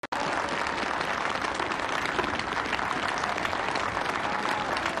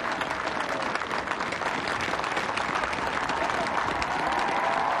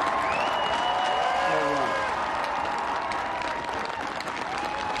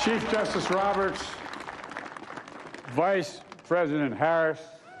Chief Justice Roberts, Vice President Harris,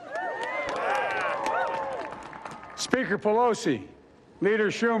 Speaker Pelosi, Leader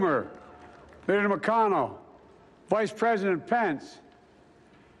Schumer, Leader McConnell, Vice President Pence,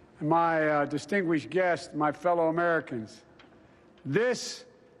 and my distinguished guests, my fellow Americans. This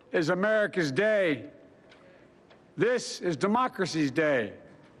is America's day. This is democracy's day,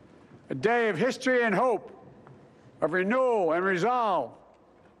 a day of history and hope, of renewal and resolve.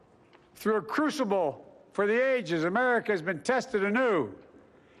 Through a crucible for the ages, America has been tested anew,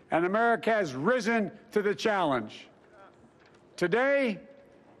 and America has risen to the challenge. Today,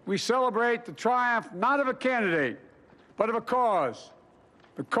 we celebrate the triumph not of a candidate, but of a cause,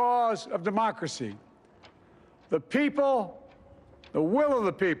 the cause of democracy. The people, the will of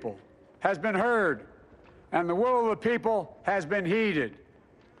the people, has been heard, and the will of the people has been heeded.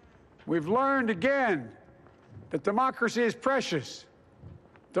 We've learned again that democracy is precious.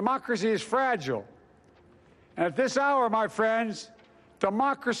 Democracy is fragile. And at this hour, my friends,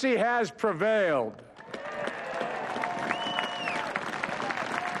 democracy has prevailed.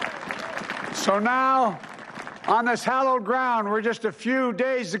 So now, on this hallowed ground where just a few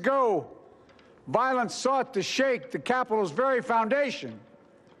days ago, violence sought to shake the Capitol's very foundation,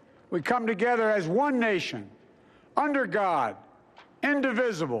 we come together as one nation, under God,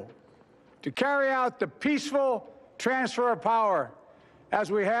 indivisible, to carry out the peaceful transfer of power as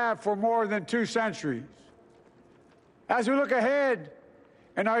we have for more than 2 centuries. As we look ahead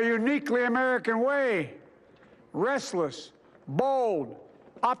in our uniquely American way, restless, bold,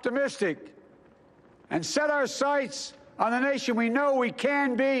 optimistic, and set our sights on the nation we know we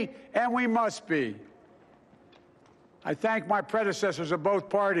can be and we must be. I thank my predecessors of both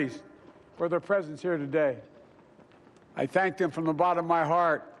parties for their presence here today. I thank them from the bottom of my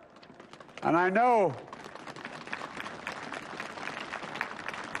heart, and I know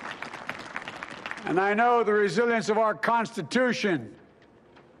the resilience of our Constitution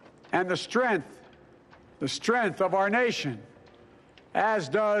and the strength of our nation, as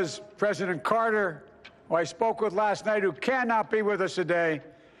does President Carter, who I spoke with last night, who cannot be with us today,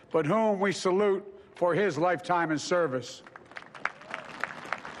 but whom we salute for his lifetime in service.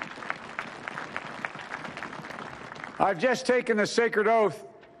 I've just taken the sacred oath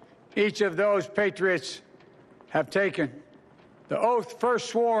each of those patriots have taken, the oath first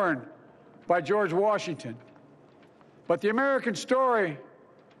sworn by George Washington. But the American story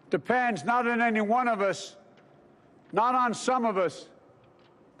depends not on any one of us, not on some of us,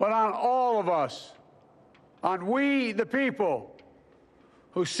 but on all of us, on we, the people,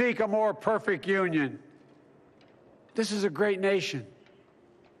 who seek a more perfect union. This is a great nation.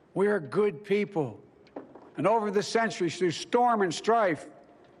 We are good people. And over the centuries, through storm and strife,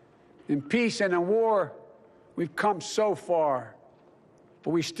 in peace and in war, we've come so far.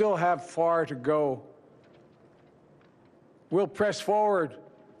 But we still have far to go. We'll press forward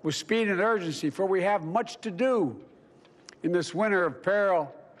with speed and urgency, for we have much to do in this winter of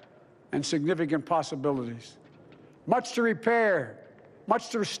peril and significant possibilities. Much to repair, much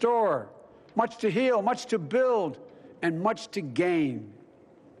to restore, much to heal, much to build, and much to gain.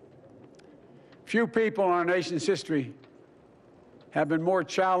 Few people in our nation's history have been more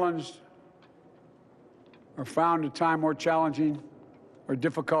challenged or found a time more challenging or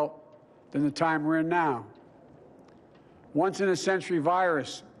difficult than the time we're in now. Once-in-a-century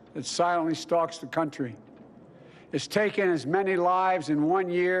virus that silently stalks the country. It's taken as many lives in 1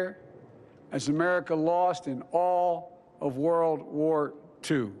 year as America lost in all of World War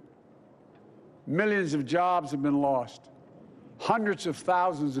II. Millions of jobs have been lost. Hundreds of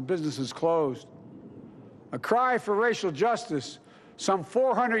thousands of businesses closed. A cry for racial justice, some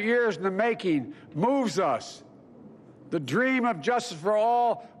 400 years in the making, moves us. The dream of justice for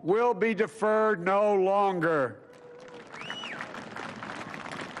all will be deferred no longer.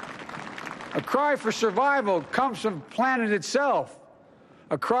 A cry for survival comes from the planet itself,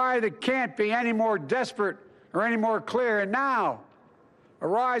 a cry that can't be any more desperate or any more clear. And now, a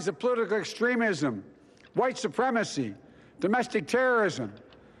rise of political extremism, white supremacy, domestic terrorism,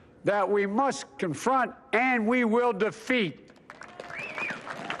 that we must confront and we will defeat.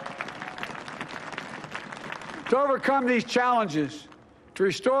 To overcome these challenges, to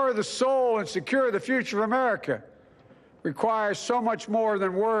restore the soul and secure the future of America, requires so much more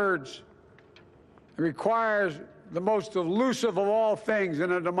than words. It requires the most elusive of all things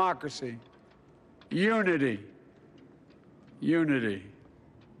in a democracy: unity. Unity.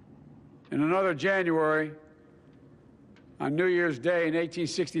 In another January, on New Year's Day in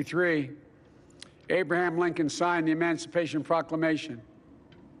 1863, Abraham Lincoln signed the Emancipation Proclamation.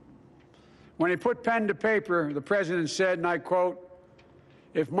 When he put pen to paper, the president said, and I quote,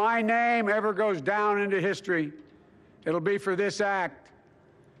 If my name ever goes down into history, it'll be for this act,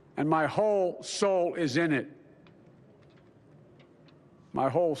 and my whole soul is in it. My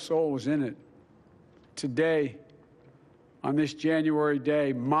whole soul is in it. Today, on this January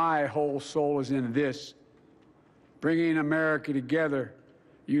day, my whole soul is in this, bringing America together,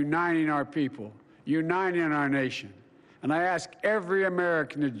 uniting our people, uniting our nation. And I ask every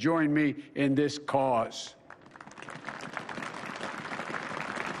American to join me in this cause.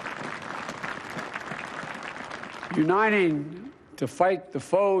 Uniting to fight the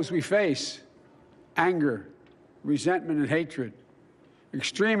foes we face: anger, resentment and hatred,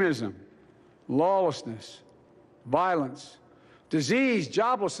 extremism, lawlessness, violence, disease,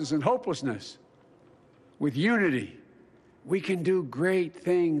 joblessness, and hopelessness. With unity, we can do great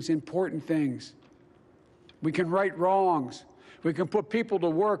things, important things. We can right wrongs. We can put people to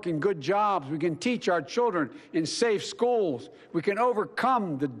work in good jobs. We can teach our children in safe schools. We can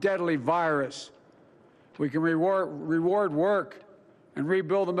overcome the deadly virus. We can reward work and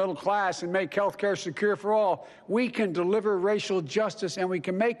rebuild the middle class and make health care secure for all. We can deliver racial justice, and we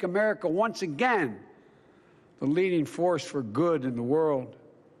can make America once again the leading force for good in the world.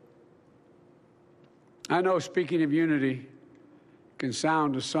 I know speaking of unity can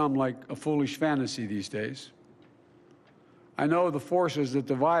sound to some like a foolish fantasy these days. I know the forces that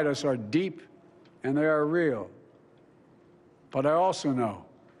divide us are deep and they are real. But I also know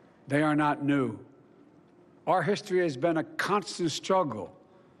they are not new. Our history has been a constant struggle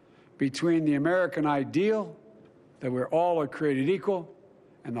between the American ideal that we're all created equal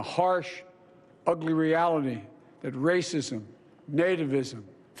and the harsh, ugly reality that racism, nativism,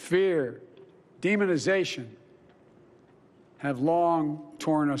 fear, demonization have long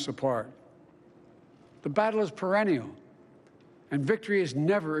torn us apart. The battle is perennial, and victory is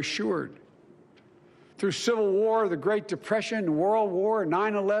never assured. Through Civil War, the Great Depression, World War,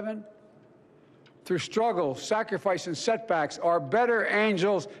 9/11, through struggle, sacrifice, and setbacks, our better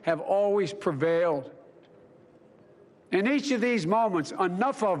angels have always prevailed. In each of these moments,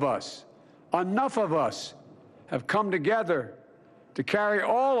 enough of us have come together to carry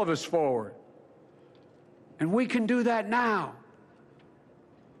all of us forward. And we can do that now.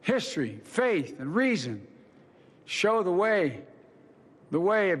 History, faith, and reason show the way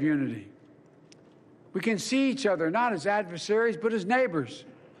of unity. We can see each other not as adversaries, but as neighbors.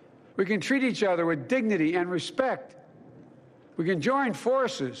 We can treat each other with dignity and respect. We can join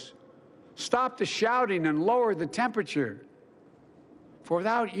forces, stop the shouting, and lower the temperature. For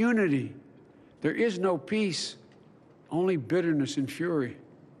without unity, there is no peace, only bitterness and fury.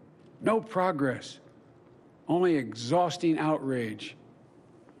 No progress, only exhausting outrage.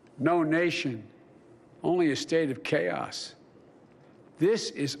 No nation, only a state of chaos.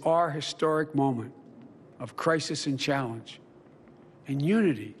 This is our historic moment of crisis and challenge, and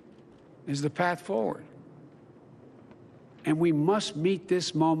unity is the path forward. And we must meet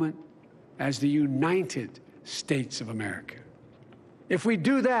this moment as the United States of America. If we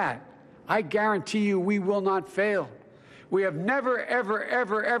do that, I guarantee you we will not fail. We have never, ever,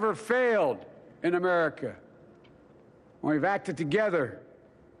 ever, ever failed in America when we've acted together.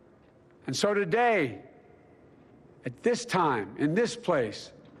 And so today, at this time, in this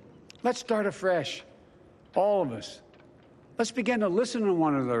place, let's start afresh, all of us. Let's begin to listen to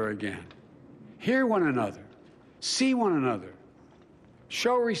one another again, hear one another, see one another,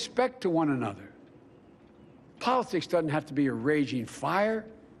 show respect to one another. Politics doesn't have to be a raging fire,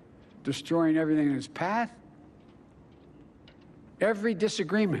 destroying everything in its path. Every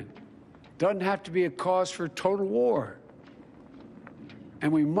disagreement doesn't have to be a cause for total war.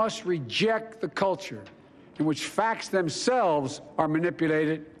 And we must reject the culture in which facts themselves are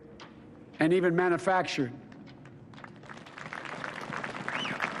manipulated and even manufactured.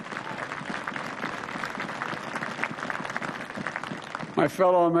 My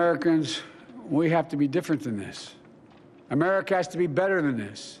fellow Americans, we have to be different than this. America has to be better than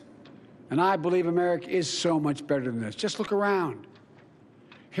this. And I believe America is so much better than this. Just look around.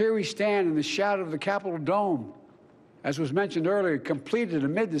 Here we stand in the shadow of the Capitol Dome, as was mentioned earlier, completed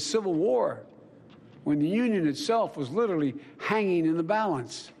amid the Civil War, when the Union itself was literally hanging in the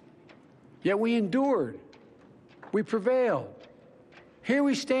balance. Yet we endured. We prevailed. Here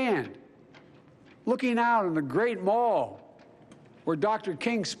we stand, looking out on the great mall where Dr.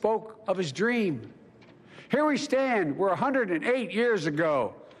 King spoke of his dream. Here we stand where 108 years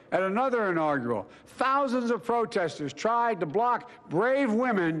ago, at another inaugural, thousands of protesters tried to block brave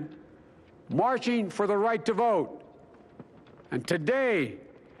women marching for the right to vote. And today,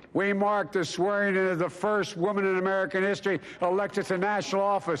 we mark the swearing in of the first woman in American history elected to national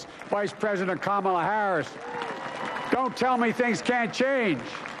office, Vice President Kamala Harris. Don't tell me things can't change.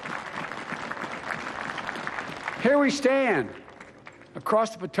 Here we stand across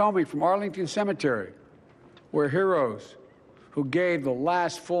the Potomac from Arlington Cemetery, where heroes who gave the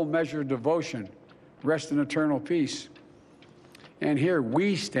last full measure of devotion rest in eternal peace. And here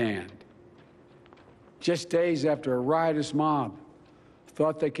we stand, just days after a riotous mob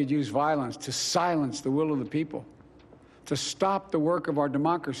thought they could use violence to silence the will of the people, to stop the work of our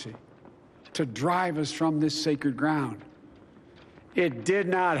democracy, to drive us from this sacred ground. It did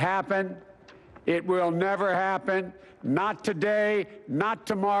not happen. It will never happen. Not today, not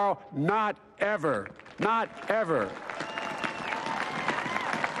tomorrow, not ever. Not ever.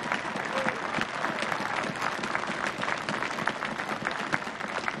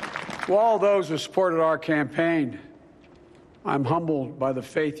 To all those who supported our campaign, I'm humbled by the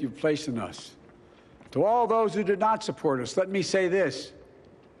faith you've placed in us. To all those who did not support us, let me say this.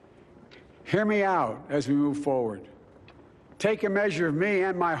 Hear me out as we move forward. Take a measure of me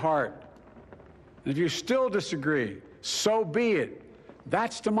and my heart. And if you still disagree, so be it.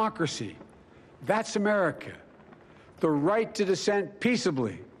 That's democracy. That's America. The right to dissent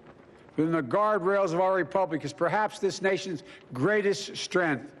peaceably within the guardrails of our republic is perhaps this nation's greatest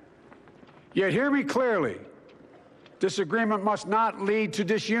strength. Yet hear me clearly. Disagreement must not lead to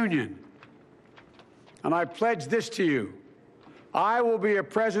disunion. And I pledge this to you. I will be a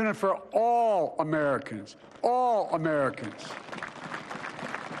president for all Americans. All Americans.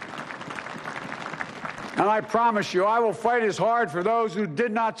 And I promise you, I will fight as hard for those who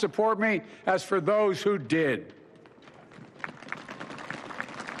did not support me as for those who did.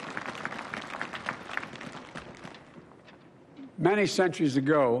 Many centuries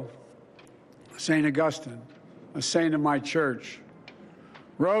ago, St. Augustine, a saint of my church,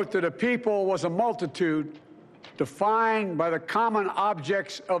 wrote that a people was a multitude defined by the common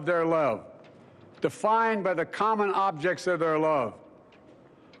objects of their love. Defined by the common objects of their love.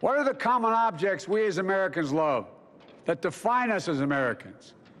 What are the common objects we as Americans love that define us as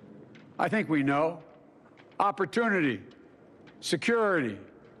Americans? I think we know. Opportunity, security,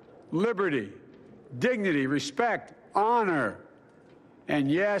 liberty, dignity, respect, honor,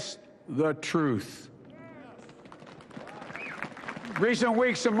 and yes, the truth. Recent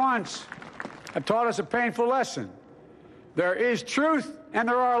weeks and months have taught us a painful lesson. There is truth and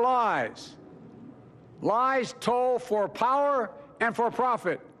there are lies. Lies told for power and for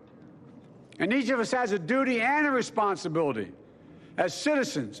profit. And each of us has a duty and a responsibility as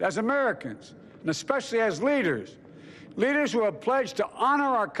citizens, as Americans, and especially as leaders. Leaders who have pledged to honor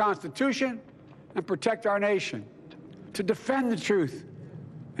our Constitution and protect our nation, to defend the truth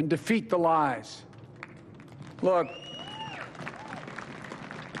and defeat the lies. Look,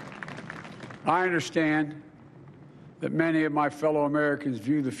 I understand that many of my fellow Americans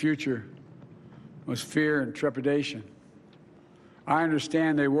view the future with fear and trepidation. I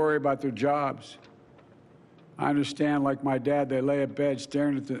understand they worry about their jobs. I understand, like my dad, they lay at bed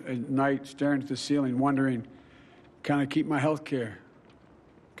at night, staring at the ceiling, wondering, can I keep my health care?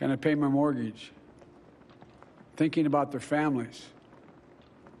 Can I pay my mortgage? Thinking about their families,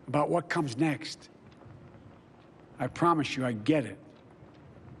 about what comes next. I promise you, I get it.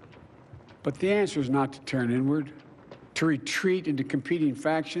 But the answer is not to turn inward, to retreat into competing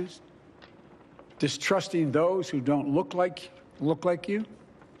factions, distrusting those who don't look like you,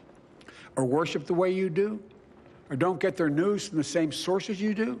 or worship the way you do, or don't get their news from the same sources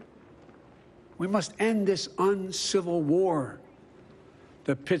you do. We must end this uncivil war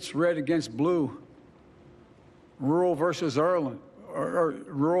that pits red against blue, rural versus urban,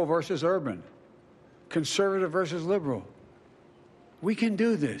 conservative versus liberal. We can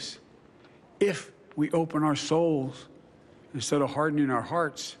do this if we open our souls instead of hardening our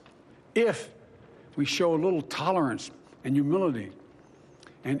hearts, if we show a little tolerance and humility,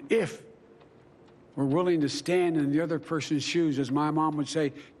 and if we're willing to stand in the other person's shoes, as my mom would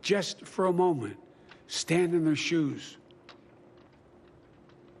say, just for a moment, stand in their shoes.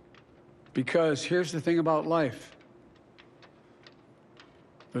 Because here's the thing about life.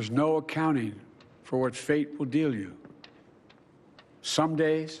 There's no accounting for what fate will deal you. Some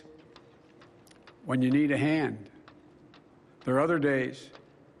days, when you need a hand. There are other days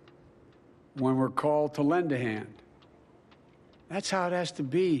when we're called to lend a hand. That's how it has to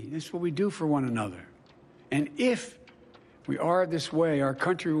be. This is what we do for one another. And if we are this way, our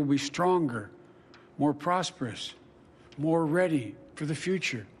country will be stronger, more prosperous, more ready for the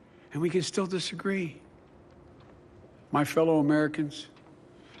future. And we can still disagree. My fellow Americans,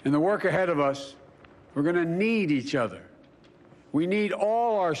 in the work ahead of us, we're going to need each other. We need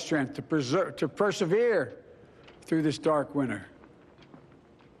all our strength to persevere through this dark winter.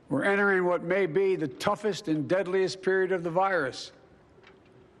 We're entering what may be the toughest and deadliest period of the virus.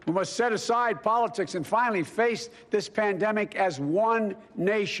 We must set aside politics and finally face this pandemic as one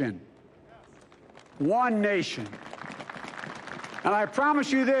nation. One nation. And I promise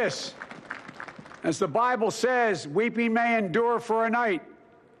you this, as the Bible says, weeping may endure for a night,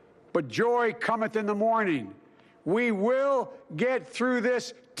 but joy cometh in the morning. We will get through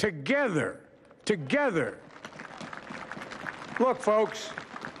this together. Together. Look, folks,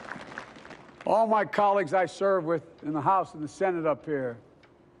 all my colleagues I serve with in the House and the Senate up here,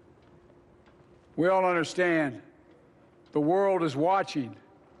 we all understand the world is watching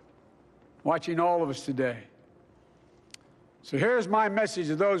all of us today. So here's my message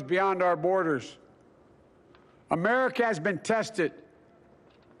to those beyond our borders. America has been tested,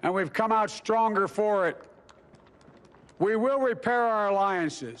 and we've come out stronger for it. We will repair our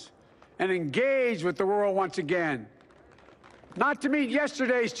alliances and engage with the world once again, not to meet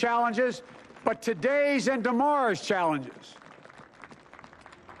yesterday's challenges, but today's and tomorrow's challenges.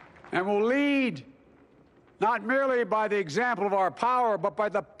 And we'll lead not merely by the example of our power, but by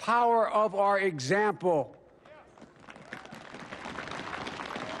the power of our example.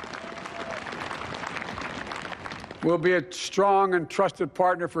 We'll be a strong and trusted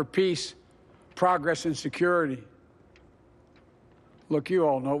partner for peace, progress, and security. Look, you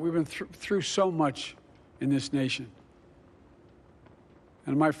all know we've been through so much in this nation.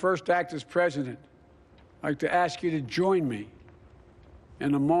 And in my first act as president, I'd like to ask you to join me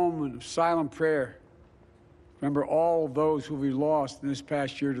in a moment of silent prayer. Remember all those who we lost in this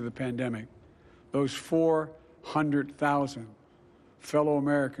past year to the pandemic, those 400,000 fellow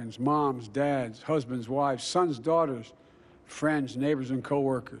Americans, moms, dads, husbands, wives, sons, daughters, friends, neighbors, and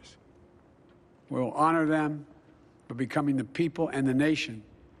coworkers. We'll honor them by becoming the people and the nation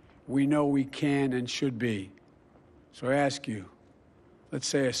we know we can and should be. So I ask you, let's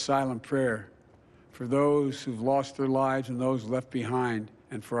say a silent prayer for those who've lost their lives and those left behind,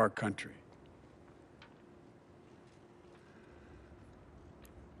 and for our country.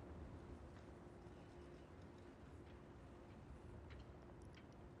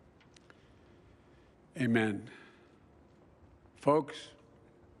 Amen. Folks,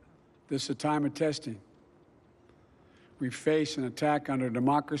 this is a time of testing. We face an attack on our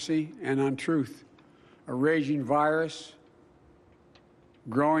democracy and on truth, a raging virus,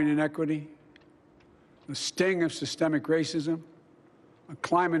 growing inequity, the sting of systemic racism, a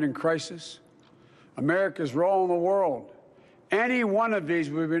climate in crisis, America's role in the world. Any one of these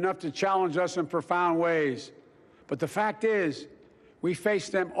would be enough to challenge us in profound ways. But the fact is, we face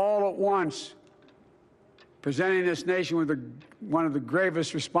them all at once, presenting this nation with one of the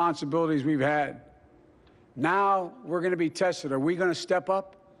gravest responsibilities we've had. Now we're going to be tested. Are we going to step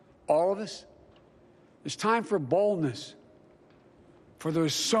up, all of us? It's time for boldness, for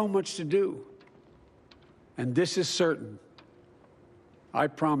there's so much to do. And this is certain. I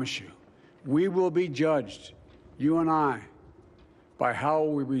promise you, we will be judged, you and I, by how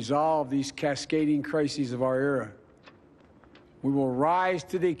we resolve these cascading crises of our era. We will rise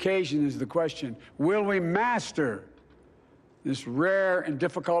to the occasion is the question. Will we master this rare and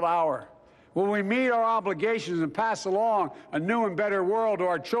difficult hour? Will we meet our obligations and pass along a new and better world to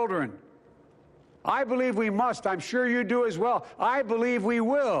our children? I believe we must. I'm sure you do as well. I believe we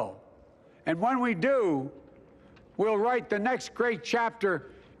will. And when we do, we'll write the next great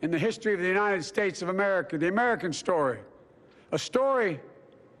chapter in the history of the United States of America, the American story. A story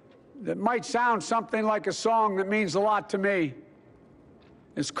that might sound something like a song that means a lot to me.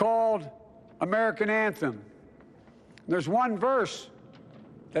 It's called American Anthem. There's one verse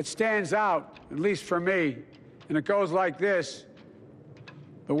that stands out, at least for me, and it goes like this.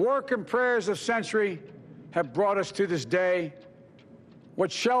 The work and prayers of century have brought us to this day. What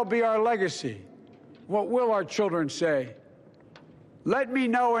shall be our legacy? What will our children say? Let me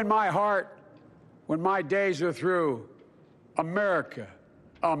know in my heart when my days are through. America,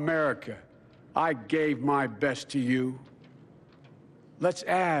 America, I gave my best to you. Let's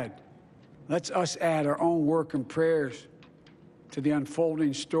us add our own work and prayers to the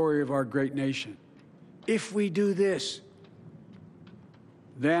unfolding story of our great nation. If we do this,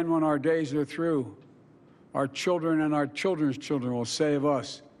 then when our days are through, our children and our children's children will say of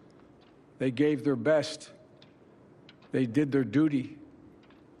us, they gave their best, they did their duty,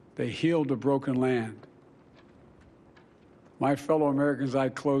 they healed a broken land. My fellow Americans, I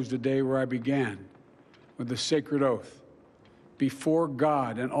close the day where I began, with the sacred oath. Before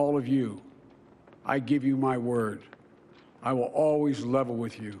God and all of you, I give you my word. I will always level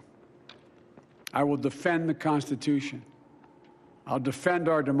with you. I will defend the Constitution. I'll defend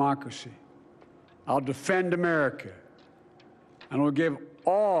our democracy. I'll defend America. And I will give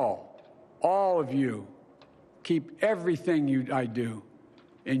all of you, keep everything I do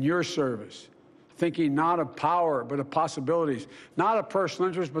in your service, thinking not of power, but of possibilities, not of personal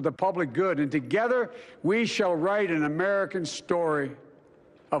interest, but the public good. And together we shall write an American story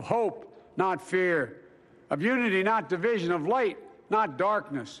of hope, not fear, of unity, not division, of light, not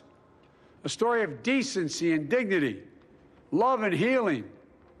darkness, a story of decency and dignity, love and healing,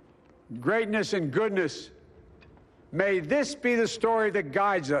 greatness and goodness. May this be the story that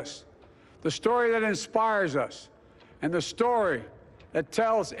guides us, the story that inspires us, and the story that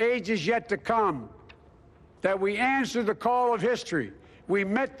tells ages yet to come that we answered the call of history. We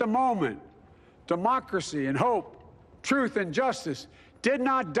met the moment. Democracy and hope, truth and justice did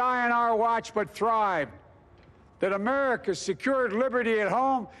not die on our watch, but thrived. That America secured liberty at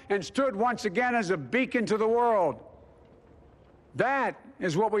home and stood once again as a beacon to the world. That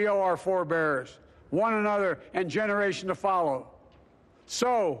is what we owe our forebears, one another, and generation to follow.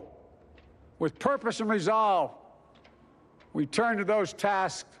 So, with purpose and resolve, we turn to those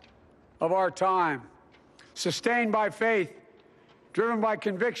tasks of our time, sustained by faith, driven by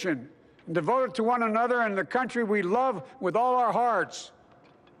conviction, and devoted to one another and the country we love with all our hearts.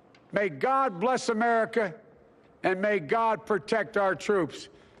 May God bless America, and may God protect our troops.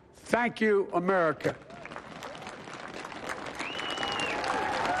 Thank you, America.